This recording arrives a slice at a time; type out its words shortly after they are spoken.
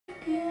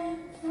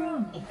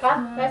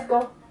Come, let's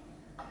go.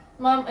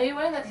 Mom, are you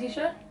wearing that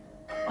t-shirt?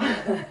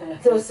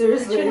 So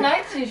seriously? It's your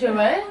night t-shirt,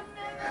 right?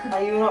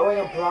 Are you not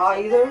wearing a bra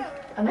either?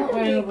 I'm not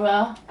wearing a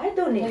bra. I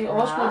don't need You bra.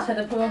 also said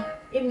a bra.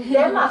 In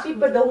Denmark,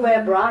 people don't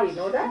wear bra, you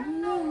know that?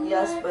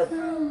 Yes, but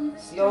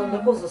your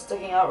nipples are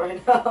sticking out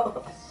right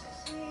now.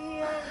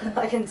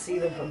 I can see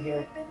them from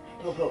here.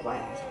 Don't poke my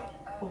eyes out.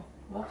 Oh,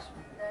 whoops.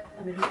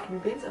 Kan vi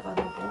bede sig bare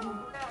på?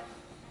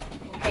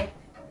 Okay.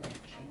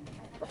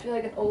 I feel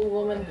like an old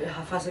woman. Jeg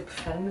har faktisk ikke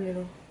fandme lige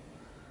nu.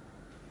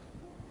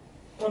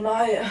 Oh no,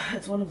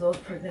 it's one of those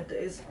pregnant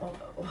days. Oh.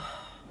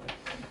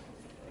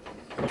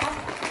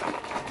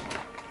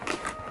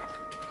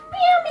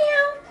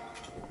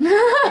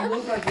 You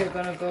look like you're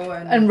gonna go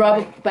And rob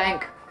a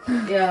bank.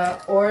 Yeah,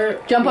 or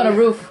jump on a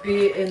roof.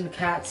 Be in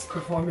Cat's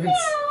performance.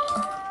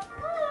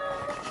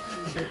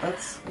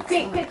 That's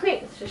quick.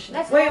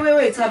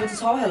 Wait, Tabby, to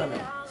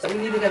torvhallerne. So we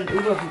need to get an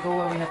Uber if we go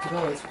where we have to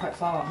go. It's quite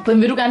far. But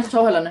vil du gerne til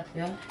torvhallerne?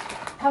 Yeah.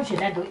 How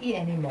should I do it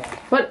anymore?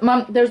 But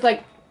Mom, there's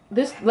like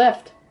this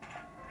left.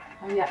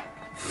 Oh yeah.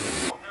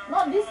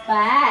 Not this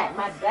bad.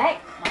 My back.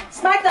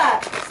 Smack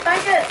that.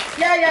 Smack it.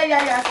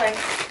 Yeah.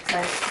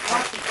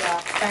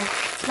 Thanks.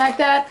 Smack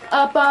that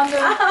up on the.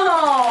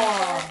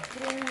 Oh.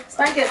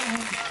 Smack it.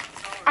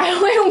 Ej,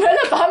 hun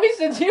vender bare mit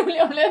stativ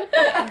lige om lidt.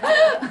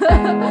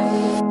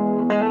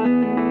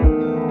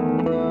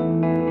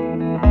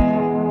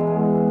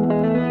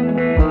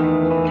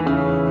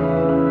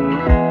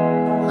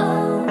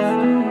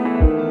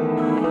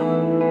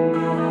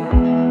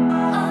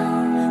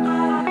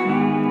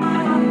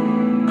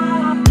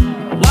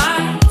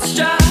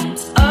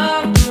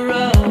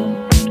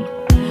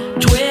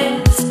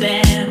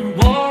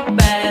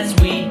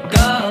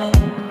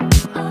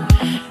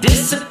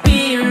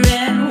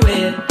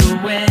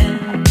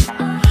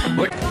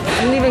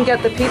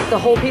 Get the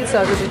whole pizza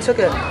because you took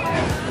it.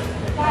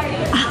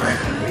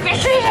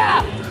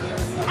 Patricia!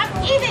 I'm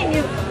eating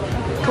you!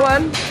 Come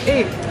on,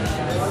 eat.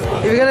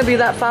 If you're gonna be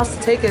that fast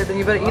to take it, then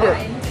you better eat it.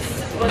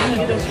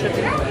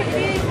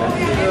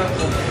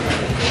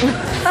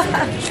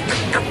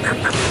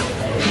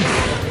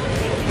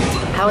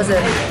 How is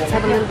it? Let's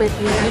have a little bit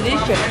here.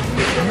 Delicious.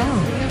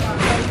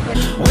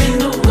 When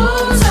the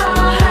wolves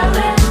are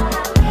howling,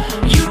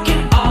 you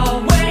can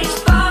always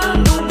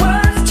find the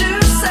words to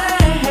say.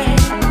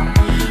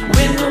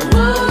 When the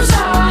wolves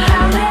are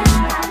howling,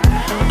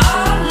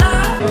 our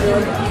love.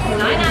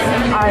 Oh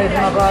my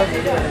god.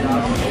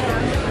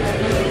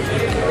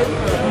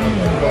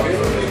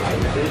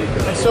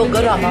 It's so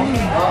good, Mom.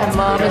 And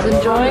Mom is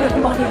enjoying it.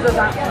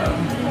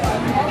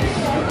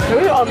 Can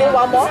we order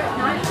one more?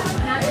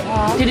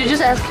 Did you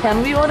just ask,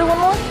 can we order one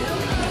more?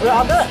 We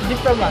order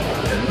different one.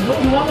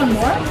 You want one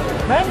more?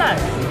 Very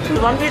nice.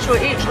 One piece for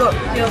each, look.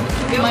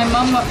 My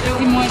mom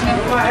really wanted to.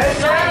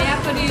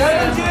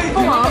 Yeah,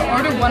 come on,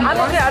 order one more. I'm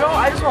okay, I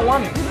just want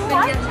one.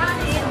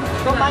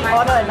 Don't mind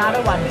order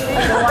another one.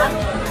 You want?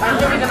 I'm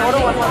sure we can order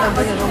one more and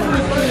bring it home.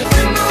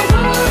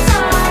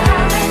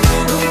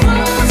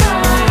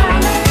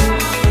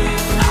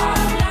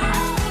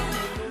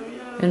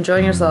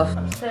 Enjoying yourself.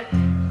 I'm sick.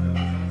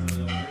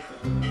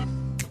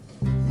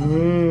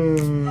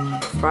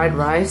 Fried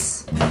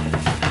rice.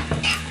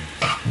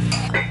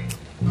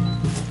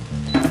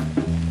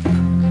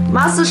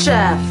 Master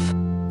Chef.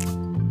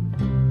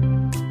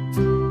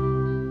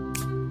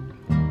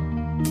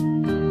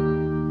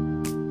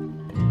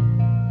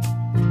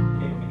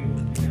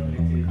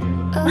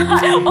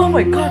 Oh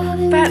my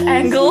god, bad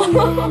angle.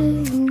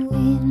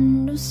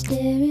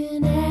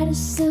 Staring at a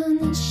sun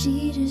that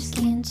she just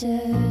can't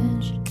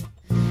touch.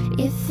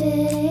 If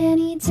at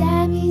any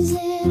time he's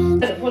in.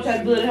 Prøv at tage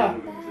et bid af det her.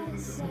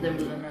 Den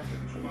bid den her.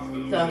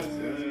 Så,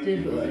 det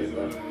lyder det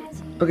godt.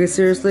 Okay,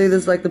 seriously,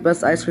 this is like the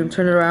best ice cream.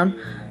 Turn it around.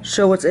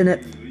 Show what's in it.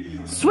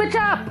 Switch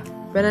up!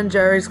 Ben &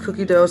 Jerry's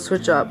cookie dough,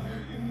 switch up.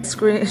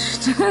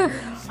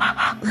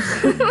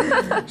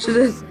 She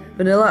did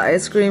vanilla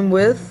ice cream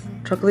with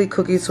chocolate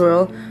cookie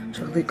swirl,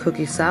 chocolate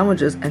cookie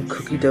sandwiches, and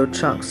cookie dough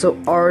chunks. So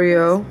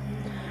Oreo.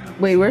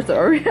 Wait, where's the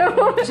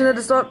Oreo? Shouldn't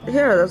have stopped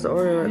here. That's the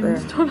Oreo right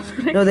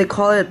there. No, they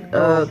call it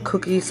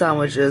cookie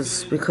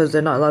sandwiches because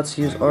they're not allowed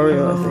to use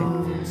Oreo, I think.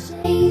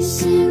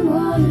 Chasing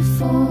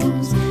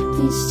waterfalls,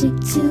 please stick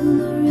to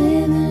the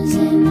rivers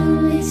and the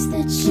lakes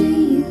that you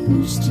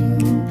used to.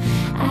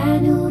 I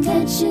know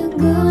that you're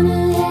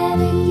gonna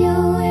have it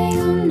your way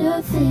or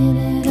nothing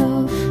at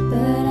all,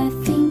 but I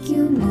think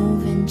you're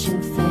moving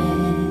too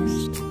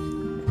fast.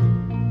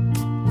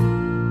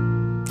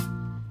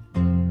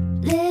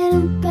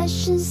 Little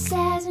precious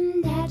size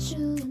and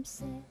natural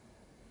upset.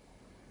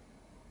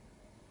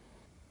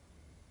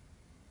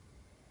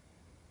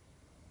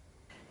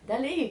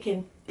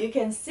 Darling, you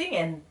can sing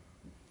and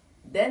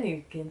then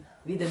you can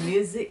with the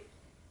music.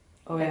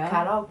 Oh the yeah?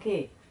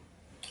 karaoke.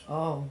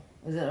 Oh,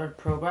 is it a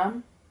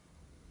program?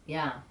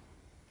 Yeah.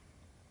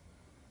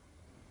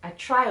 I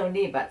try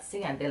only, but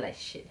sing until like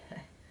shit.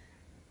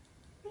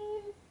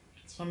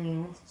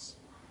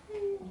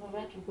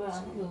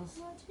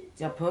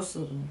 Jeg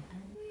postede den.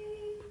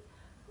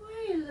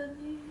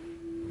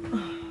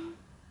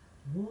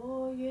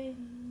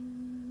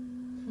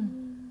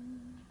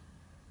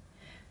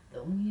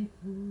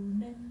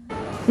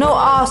 No,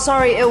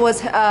 sorry, it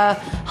was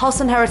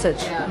House and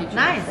Heritage.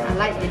 Nice, I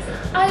like this.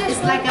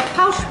 It's like a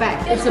pouch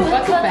bag. It's a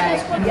bucket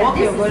bag. Yeah,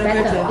 this is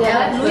better.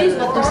 Yeah, Louis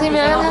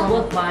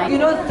Vuitton. You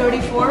know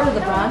 34,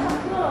 the brand?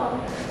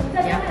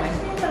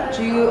 Yeah,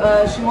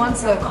 She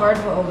wants a card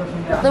holder from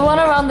you. The one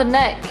around the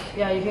neck.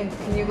 Yeah, you can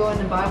you go in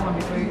and buy one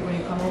before when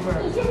you come over?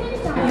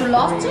 you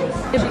lost it?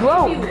 It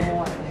broke.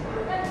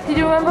 Did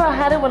you remember I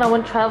had it when I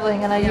went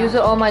traveling and I use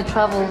it all my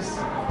travels?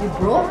 You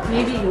broke?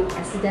 Maybe you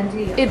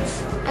accidentally.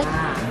 It's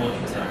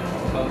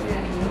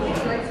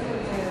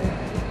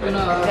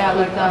Yeah,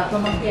 like that.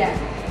 Yeah.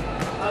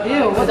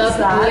 Ew, what is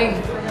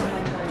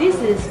that? This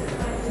is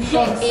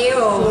from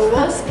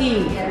Swarovski.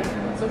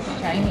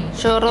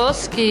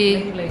 Swarovski.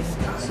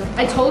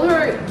 I told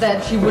her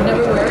that she would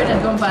never wear it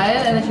and don't buy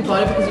it, and then she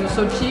bought it because it was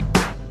so cheap.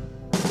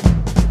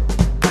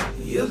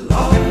 You're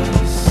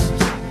lost.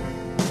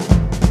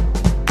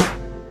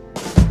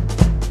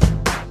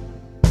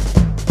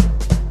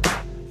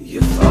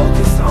 You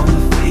focus on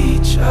the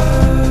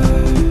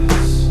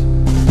features.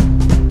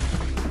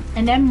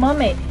 And then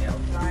mermaid.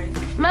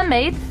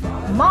 Mermaid.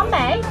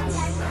 Mermaid.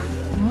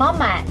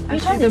 Mermaid.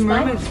 Which one is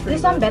nice?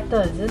 This one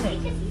better, isn't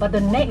it? But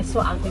the neck is so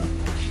ugly.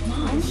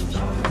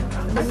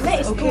 The neck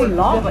is too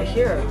long. Yeah, but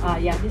here.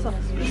 Yeah, this one.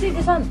 You see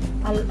this one?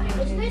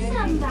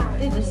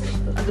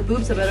 The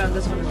boobs are better on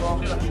this one as well.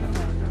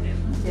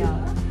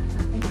 Yeah.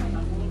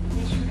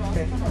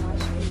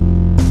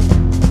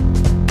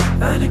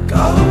 And it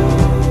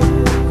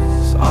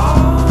goes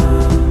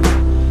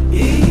on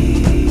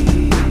easily,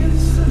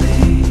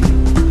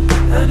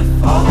 and it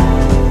falters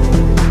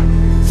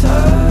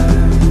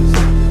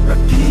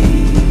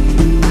repeatedly,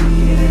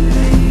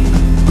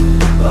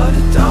 but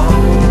it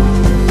don't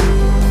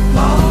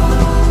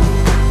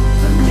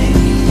bother me,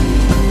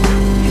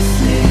 you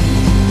see.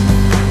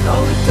 No,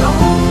 it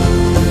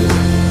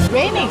don't.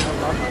 Raining.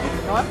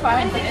 No, I'm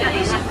fine.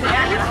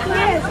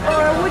 Yes,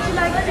 or would you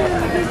like to?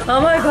 Oh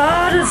my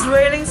god, it's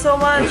raining so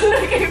much.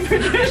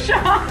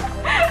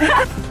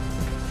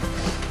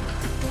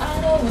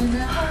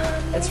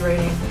 It's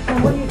raining.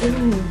 What are you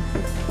doing?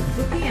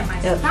 Looking at my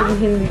stuff.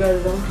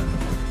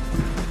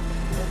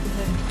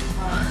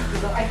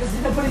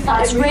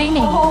 It's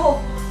raining.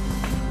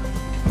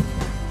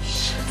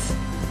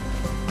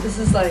 This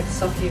is like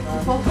sucky,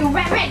 man. You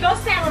wet, don't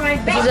stand on my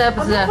back. This is I'm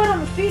not put on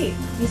the feet.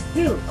 It's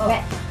still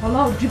wet.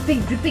 Hello,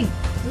 dripping.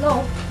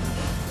 Hello.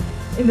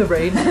 In the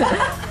rain.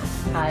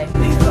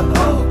 Beneath the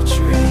oak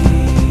tree.